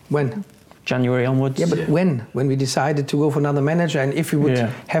 When? January onwards. Yeah, but when? When we decided to go for another manager, and if we would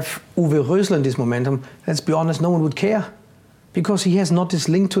have Uwe Rösler in this momentum, let's be honest, no one would care. Because he has not this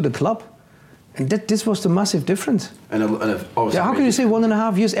link to the club. And this was the massive difference. And how can you say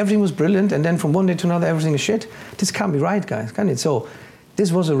 1.5 years everything was brilliant, and then from one day to another everything is shit? This can't be right, guys, can it? So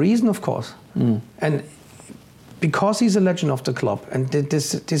this was a reason, of course. And because he's a legend of the club, and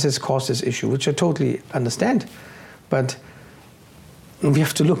this has caused this issue, which I totally understand. But we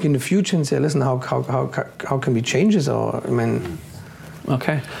have to look in the future and say, listen, how can we change this?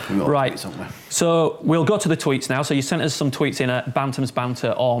 Okay, right. So we'll go to the tweets now. So you sent us some tweets in at Bantam's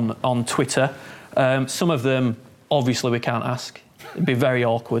Banter on Twitter. Some of them, obviously, we can't ask. It'd be very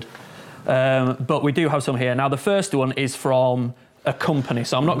awkward. But we do have some here. Now, the first one is from a company,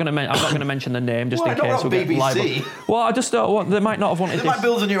 so I'm not going to mention the name just in case we get libel. Well, I just don't want. They might not have wanted this. They might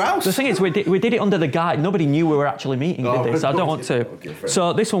build a new house. The thing is, we did it under the guide. Nobody knew we were actually meeting, did they? So I don't want to. Okay,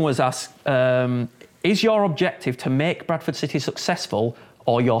 so this one was asked: is your objective to make Bradford City successful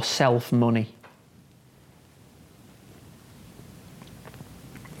or yourself money?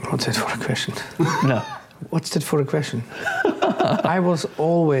 What's that for a question? No. What's that for a question? I was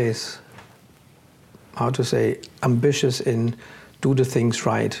always, ambitious in do the things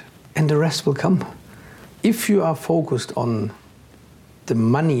right, and the rest will come. If you are focused on the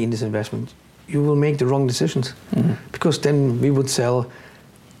money in this investment, you will make the wrong decisions. Because then we would sell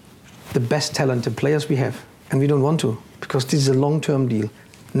the best talented players we have, and we don't want to, because this is a long-term deal.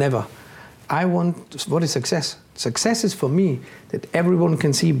 Never. I want, what is success? Success is for me that everyone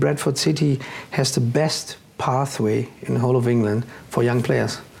can see Bradford City has the best pathway in the whole of England for young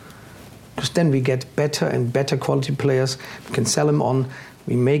players. Because then we get better and better quality players, we can sell them on,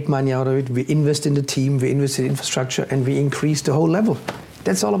 we make money out of it, we invest in the team, we invest in infrastructure, and we increase the whole level.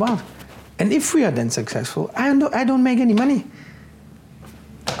 That's all about. And if we are then successful, I don't make any money.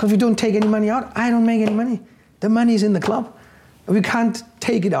 Because if we don't take any money out, I don't make any money. The money is in the club. We can't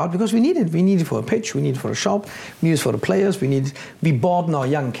take it out because we need it. We need it for a pitch, we need it for a shop, we need it for the players, we bought now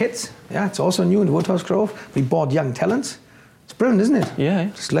young kids. Yeah, it's also new in Woodhouse Grove. We bought young talents. It's brilliant, isn't it?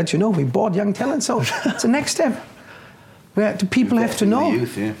 Yeah. Just to let you know, we bought young talents, so it's the next step. Where the people have to know. The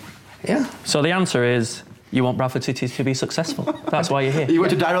youth, yeah. Yeah. So the answer is you want Bradford City to be successful. That's why you're here. You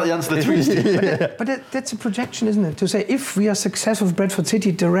want to directly answer the tweet. But that's a projection, isn't it? To say if we are successful with Bradford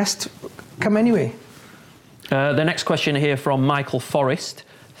City, the rest come anyway. The next question here from Michael Forrest.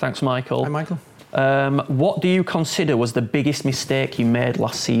 Thanks, Michael. Hi, Michael. What do you consider was the biggest mistake you made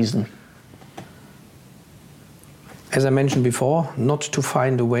last season? As I mentioned before, not to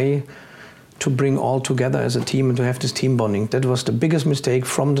find a way to bring all together as a team and to have this team bonding. That was the biggest mistake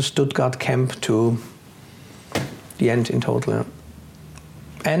from the Stuttgart camp to the end in total. Yeah.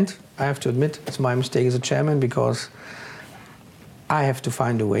 And I have to admit, it's my mistake as a chairman because I have to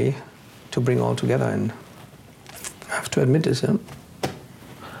find a way to bring all together, and I have to admit this. Yeah.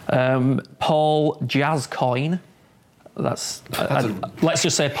 Paul Jazzcoin, let's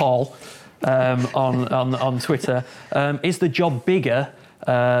just say Paul, on Twitter. Is the job bigger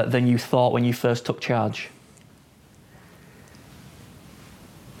than you thought when you first took charge?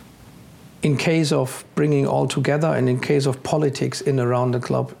 In case of bringing all together and in case of politics in around the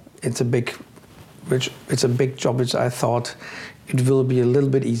club, it's a big job which I thought it will be a little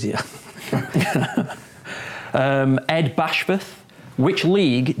bit easier. Ed Bashforth, which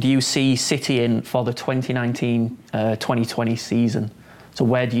league do you see City in for the 2019-2020 season? So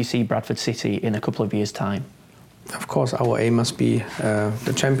where do you see Bradford City in a couple of years' time? Of course, our aim must be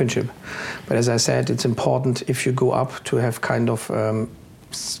the championship. But as I said, it's important if you go up to have kind of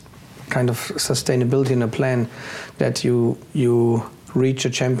sustainability in a plan that you reach a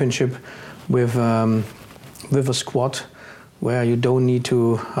championship with a squad where you don't need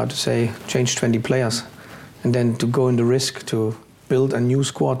to, change 20 players and then to go in the risk to build a new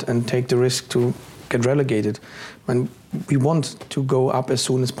squad and take the risk to get relegated. And we want to go up as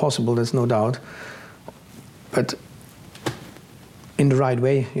soon as possible, there's no doubt. But in the right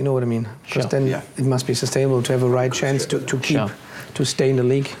way, you know what I mean? Because then it must be sustainable to have a right chance to keep, to stay in the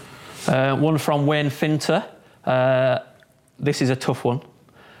league. One from Wayne Finter. This is a tough one.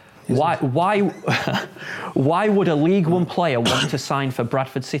 Why would a League One player want to sign for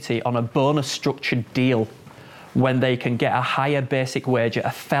Bradford City on a bonus-structured deal when they can get a higher basic wage at a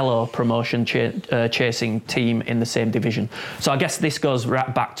fellow promotion chasing team in the same division? So I guess this goes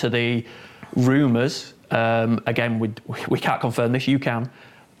right back to the rumours. Again, we can't confirm this, you can,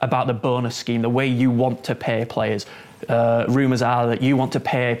 about the bonus scheme, the way you want to pay players. Rumours are that you want to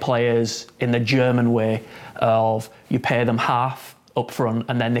pay players in the German way of you pay them half up front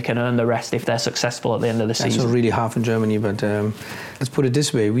and then they can earn the rest if they're successful at the end of the season. That's not really half in Germany, but let's put it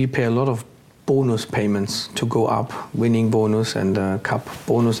this way. We pay a lot of bonus payments to go up, winning bonus and cup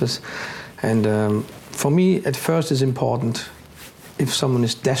bonuses. And for me, at first, it's important if someone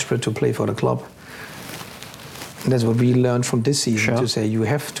is desperate to play for the club. And that's what we learned from this season, to say you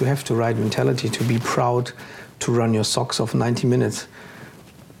have to have the right mentality to be proud to run your socks off 90 minutes.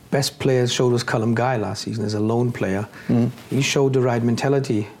 Best player showed us Callum Guy last season as a lone player. He showed the right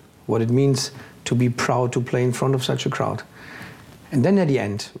mentality, what it means to be proud to play in front of such a crowd. And then at the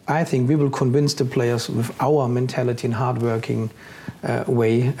end, I think we will convince the players with our mentality and hard-working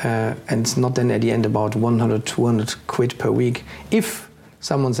way, and it's not then at the end about 100, 200 quid per week. If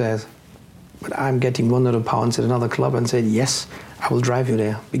someone says, but I'm getting £100 at another club, and say, yes, I will drive you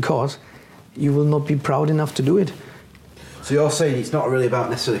there, because you will not be proud enough to do it. So you're saying it's not really about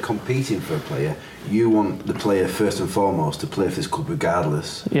necessarily competing for a player. You want the player first and foremost to play for this club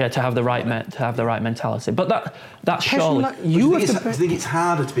regardless. Yeah, to have the right mentality. But that's surely. Do you think it's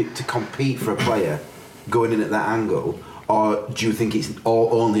harder to compete for a player going in at that angle, or do you think it's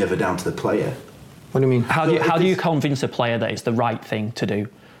only ever down to the player? What do you mean? How do you convince a player that it's the right thing to do?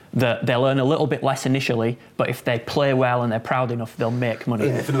 That they'll earn a little bit less initially, but if they play well and they're proud enough, they'll make money.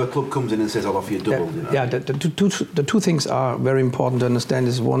 If another club comes in and says, I'll offer you double. Yeah, the two things are very important to understand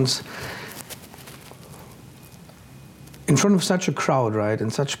is once, in front of such a crowd, right,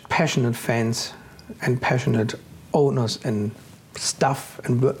 and such passionate fans and passionate owners and staff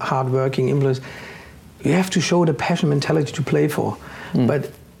and hard-working employees, you have to show the passion mentality to play for.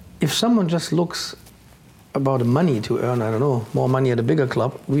 But if someone just looks about the money to earn, I don't know, more money at a bigger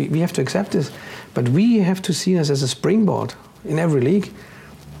club, we have to accept this. But we have to see this as a springboard in every league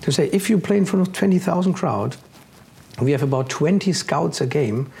to say, if you play in front of 20,000 crowd, we have about 20 scouts a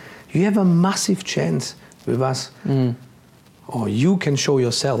game, you have a massive chance with us. Or you can show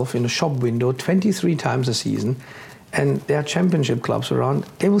yourself in a shop window 23 times a season, and there are championship clubs around,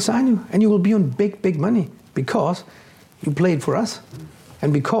 they will sign you, and you will be on big money because you played for us,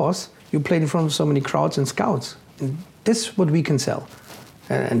 and because you played in front of so many crowds and scouts. And this is what we can sell,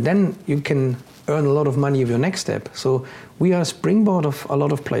 and then you can earn a lot of money of your next step. So we are a springboard of a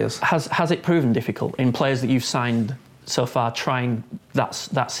lot of players. Has it proven difficult in players that you've signed so far, trying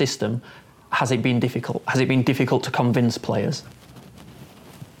that system? Has it been difficult? Has it been difficult to convince players?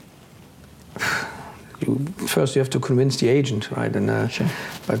 First, you have to convince the agent, right? And Sure.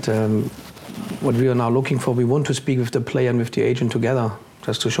 But what we are now looking for, we want to speak with the player and with the agent together,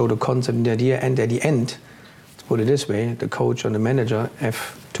 just to show the concept and the idea. And at the end, to put it this way, the coach and the manager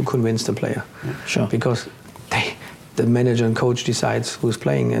have to convince the player. Sure. Because the manager and coach decides who's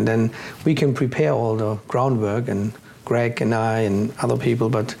playing, and then we can prepare all the groundwork, and Greg and I and other people.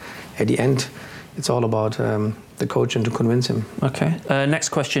 But at the end, it's all about the coach and to convince him. Okay. Next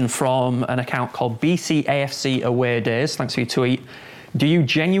question from an account called BCAFC Away Days. Thanks for your tweet. Do you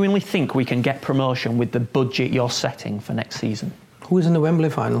genuinely think we can get promotion with the budget you're setting for next season? Who is in the Wembley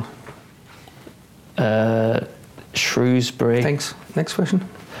final? Shrewsbury. Thanks. Next question.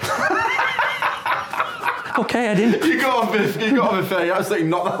 Okay, I didn't. You got on fair. You absolutely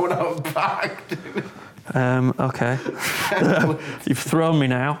knocked that one out of the bag. Okay. You've thrown me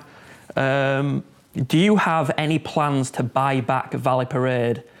now. Do you have any plans to buy back Valley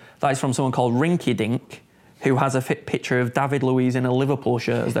Parade? That is from someone called Rinky Dink, who has a picture of David Luiz in a Liverpool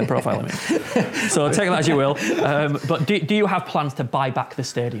shirt as their profile image. So take that as you will. But do you have plans to buy back the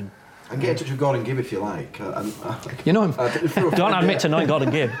stadium? And get in touch with Gordon Gibb if you like. You know him. Don't admit to knowing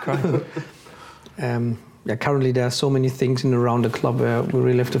Gordon Gibb. Currently there are so many things in and around the club where we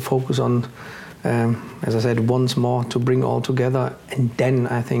really have to focus on, as I said, once more to bring all together, and then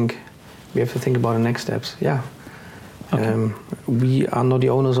I think we have to think about the next steps. Yeah. Okay. We are not the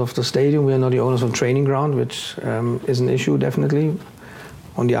owners of the stadium, we are not the owners of training ground, which is an issue definitely.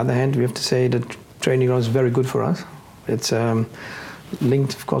 On the other hand, we have to say that training ground is very good for us. It's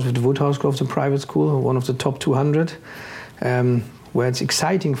linked, of course, with the Woodhouse Grove, the private school, one of the top 200, where it's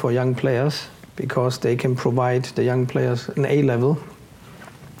exciting for young players because they can provide the young players an A level.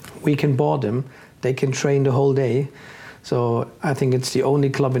 We can board them, they can train the whole day. So I think it's the only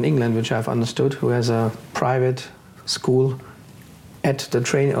club in England, which I've understood, who has a private school at the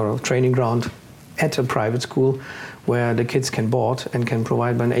training ground at a private school where the kids can board and can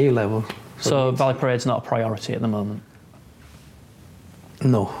provide by an A level. So Valley Parade's not a priority at the moment?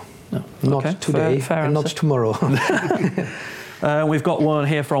 No. Not okay. today fair and answer. not tomorrow. We've got one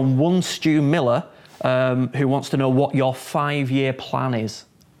here from One Stu Miller, who wants to know what your 5-year plan is.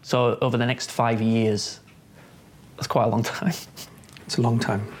 So over the next 5 years. That's quite a long time. It's a long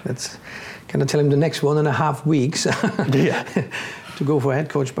time. Can I tell him the next 1.5 weeks to go for head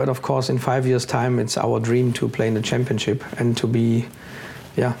coach? But of course, in 5 years' time, it's our dream to play in the championship and to be,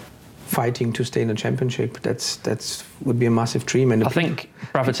 fighting to stay in the championship. That's would be a massive dream. And I think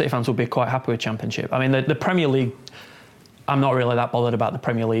Bradford City fans would be quite happy with championship. I mean, the Premier League, I'm not really that bothered about the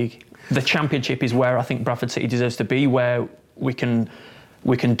Premier League. The championship is where I think Bradford City deserves to be, where we can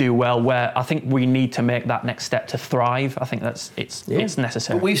do well, where I think we need to make that next step to thrive. I think it's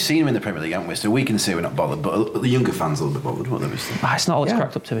necessary. But we've seen him in the Premier League, haven't we? So we can say we're not bothered, but the younger fans are a little bit bothered, won't they? It's not all it's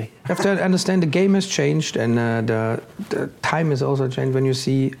cracked up to be. You have to understand the game has changed, and the time has also changed. When you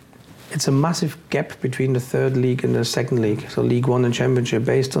see, it's a massive gap between the third league and the second league. So League One and Championship,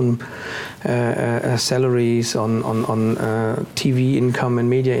 based on salaries, on TV income and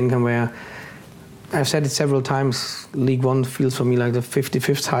media income, where I've said it several times, League One feels for me like the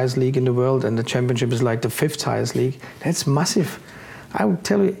 55th highest league in the world, and the Championship is like the 5th highest league. That's massive. I would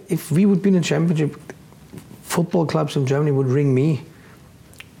tell you, if we would be in the Championship, football clubs in Germany would ring me,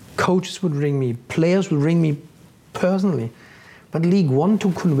 coaches would ring me, players would ring me personally. But League One,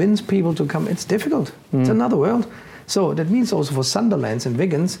 to convince people to come, it's difficult. It's another world. So that means also for Sunderlands and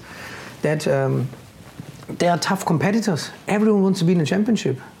Wigans that they are tough competitors. Everyone wants to be in the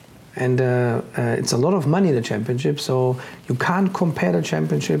Championship. And it's a lot of money in the Championship, so you can't compare the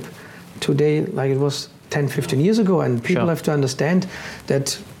Championship today like it was 10, 15 years ago. And people have to understand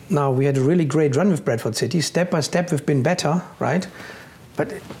that now we had a really great run with Bradford City. Step by step, we've been better, right?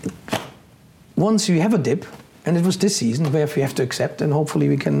 But once you have a dip, and it was this season where we have to accept, and hopefully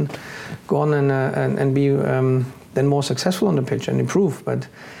we can go on and be then more successful on the pitch and improve. But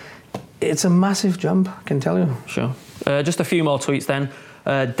it's a massive jump, I can tell you. Sure. Just a few more tweets then.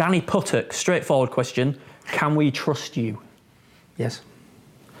 Danny Puttock, straightforward question. Can we trust you? Yes.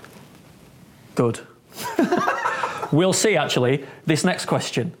 Good. We'll see, actually. This next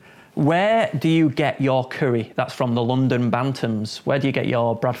question. Where do you get your curry? That's from the London Bantams. Where do you get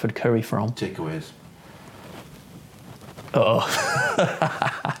your Bradford curry from? Takeaways.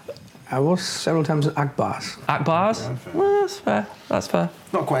 I was several times at Akbar's. Akbar's? Well, that's fair. That's fair.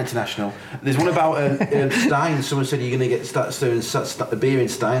 Not quite international. There's one about Steins. Someone said you're going to start serving a beer in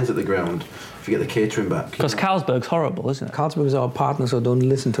Steins at the ground if you get the catering back. Because Carlsberg's horrible, isn't it? Carlsberg is our partner, so don't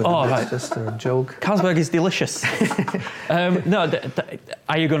listen to it. Oh, That's right. just a joke. Carlsberg is delicious. No,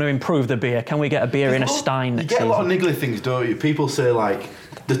 are you going to improve the beer? Can we get a beer in a Stein You next get season? a lot of niggly things, don't you? People say like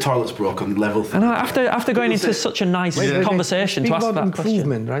the toilet's broke on level. I know, after going into such a nice conversation to Speak ask about that question.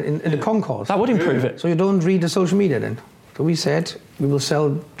 improvement, right? In the concourse. That would improve it. So you don't read the social media then. So we said we will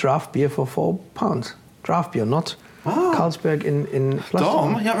sell draft beer for £4. Draft beer, not Carlsberg in plastic.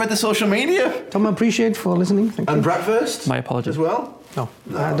 Dom, you haven't read the social media? Tom, appreciate for listening. Thank you. And Bratwurst? My apologies. As well? No,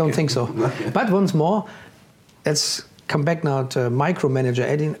 I don't think so. But once more, let's come back now to micromanager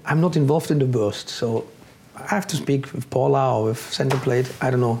Edin. I'm not involved in the worst, so I have to speak with Paula or with Centerplate. I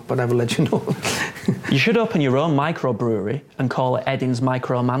don't know, but I will let you know. You should open your own microbrewery and call it Edin's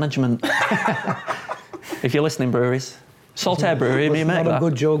Micromanagement. If you're listening, breweries. Saltaire Brewery, you make Not that. a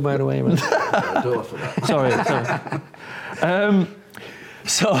good joke, by the way. But Don't laugh at that. Sorry.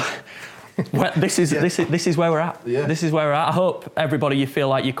 So, well, this is where we're at. Yeah. This is where we're at. I hope everybody, you feel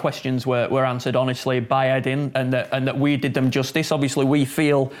like your questions were answered honestly by Edin, and that we did them justice. Obviously, we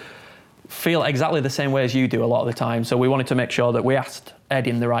feel exactly the same way as you do a lot of the time. So we wanted to make sure that we asked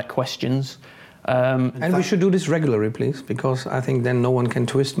Edin the right questions. and we should do this regularly, please, because I think then no one can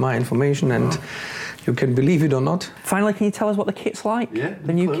twist my information, and you can believe it or not. Finally, can you tell us what the kit's like? Yeah,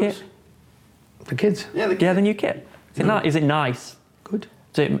 The new clothes. kit? The kids, Yeah, Yeah, the new kit. Is it nice? good.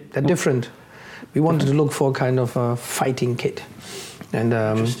 Is it, They're different. We wanted to look for kind of a fighting kit, and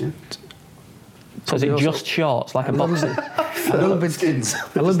Interesting. so is it also- just shorts, like a boxer? a little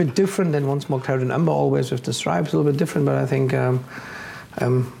bit different than Once More Claret and Amber, always with the stripes, a little bit different. But I think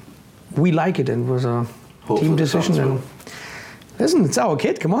we like it, and it was a Hope team for the decision. fans, And well. listen, it's our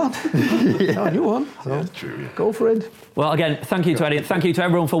kid. Come on, it's our new one. So Yeah, true, yeah. go for it. Well, again, thank you to Edin. Thank you to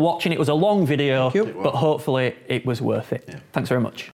everyone for watching. It was a long video, Thank you. but hopefully it was worth it. Thanks very much.